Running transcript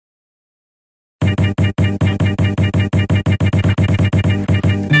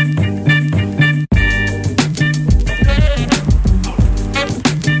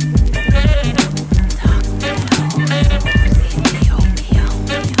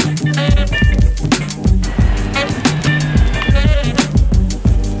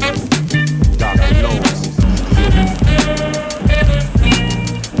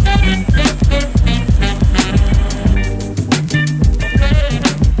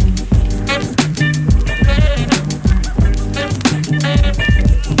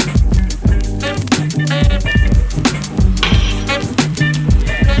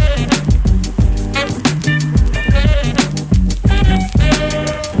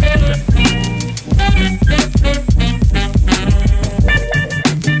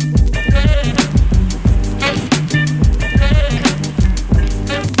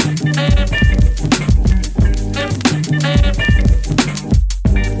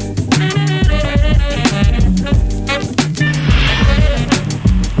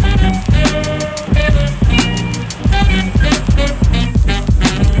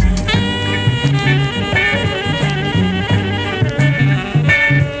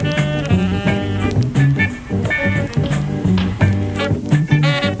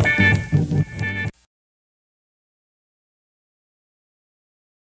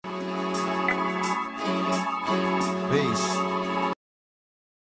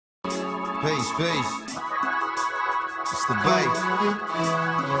Peace, peace. It's the Bay.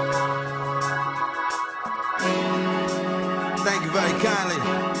 Thank you very kindly.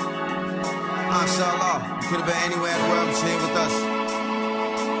 Inshallah, you could have been anywhere in the world, but you're here with us.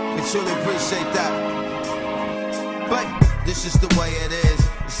 We truly appreciate that. But this is the way it is.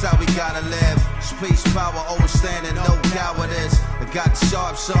 It's how we gotta live. It's peace, power, overstanding, no cowardice. I got the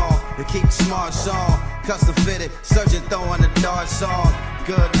sharp song, to keep the smart song. Custom fitted, surgeon throwing the dart song.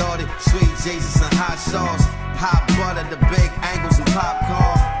 Good lordy, sweet Jesus and hot sauce. Hot butter, the big angles and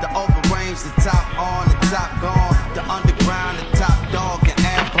popcorn. The open range, the top on, the top gone. The underground, the top dog and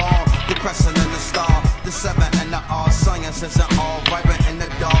airborne. The crescent and the star, the seven and the R. Science isn't all vibrant in the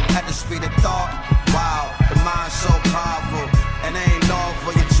dark at the speed of thought. Wow, the mind's so powerful. And ain't long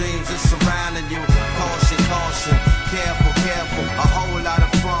for your dreams, it's surrounding you. Caution, caution, careful, careful. A whole lot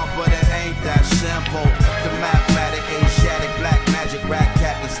of fun, but it ain't that simple. The mathematic, Asiatic, black magic, rap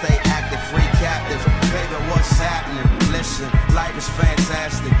captain, stay active, free captives. Baby, what's happening? Listen, life is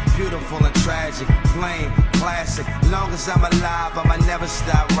fantastic, beautiful and tragic, plain, classic. Long as I'm alive, I'ma never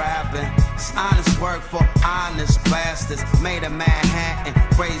stop rapping. It's honest work for honest bastards. Made in Manhattan,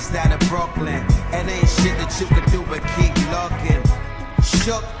 raised out of Brooklyn. It ain't shit that you can do but keep looking.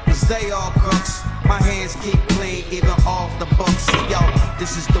 Shook, cause they all crooks. My hands keep clean, even off the books. Yo,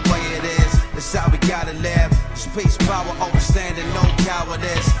 this is the way it is. It's how we gotta live. It's peace, power, overstanding, no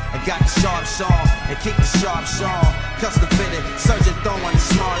cowardice. I got the sharp song, and keep the sharp song. Custom fitted, surgeon throwing the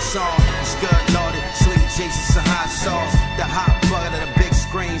smart song. It's good, lordy, sweet Jesus and hot sauce. The hot butter, the big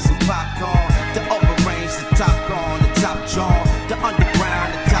screens and popcorn. The open range, the top gone, the top drawn. The underground,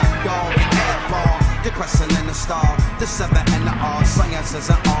 the top dog, the airborne. The crescent and the star, the seven and the R. Science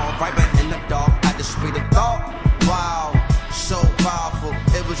isn't all vibrant in the dark at the speed of thought. Wow, so powerful,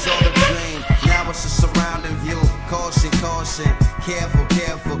 it was all a dream. Now it's a surrounding view. Caution, caution, careful,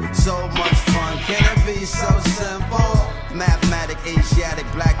 careful. So much fun, can it be so simple? Mathematic, Asiatic,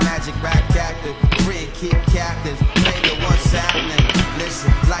 black magic, rap captive. Free and keep captives. Baby, what's happening?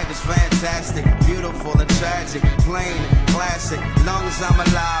 Listen, life is fantastic, beautiful and tragic, plain and classic. Long as I'm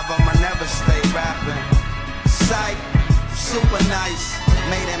alive, I'ma never stay rapping. Psych, super nice,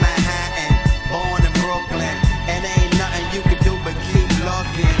 made in Manhattan, born in Brooklyn. And ain't nothing you can do but keep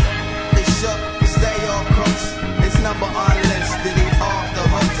looking. They shook, stay all crooks. It's number unlisted, he off the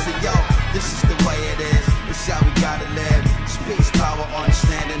hook. So yo, this is the way it is. It's how we gotta live. It's peace, power,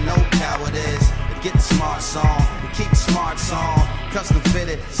 understanding, no cowardice. Get the smart song, keep the smart song. Custom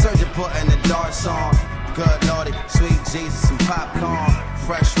fitted, surgeon putting the darts on. Good lordy, sweet Jesus and popcorn.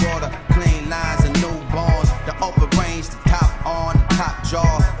 Fresh water, clean lines and newborns. The open range, the top on, the top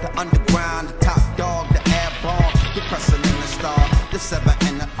jaw. The underground, the top dog, the airborne. The crescent and the star, the seven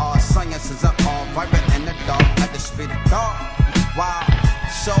and the R. Science is an all vibrant in the dark at the speed of thought. Wow,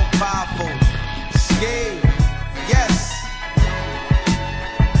 so powerful. Ski, yes.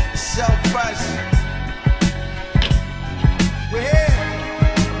 So fresh. We're here.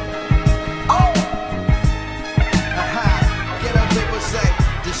 Oh! Get up, people say,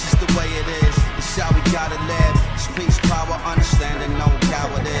 this is the way it is. It's how we gotta live. It's peace, power, understanding, no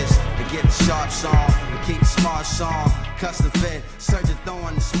cowardice. And get the sharp song, and keep the smart song. Custom fit, surgeon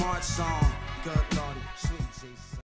throwing the smart song. Good lordy.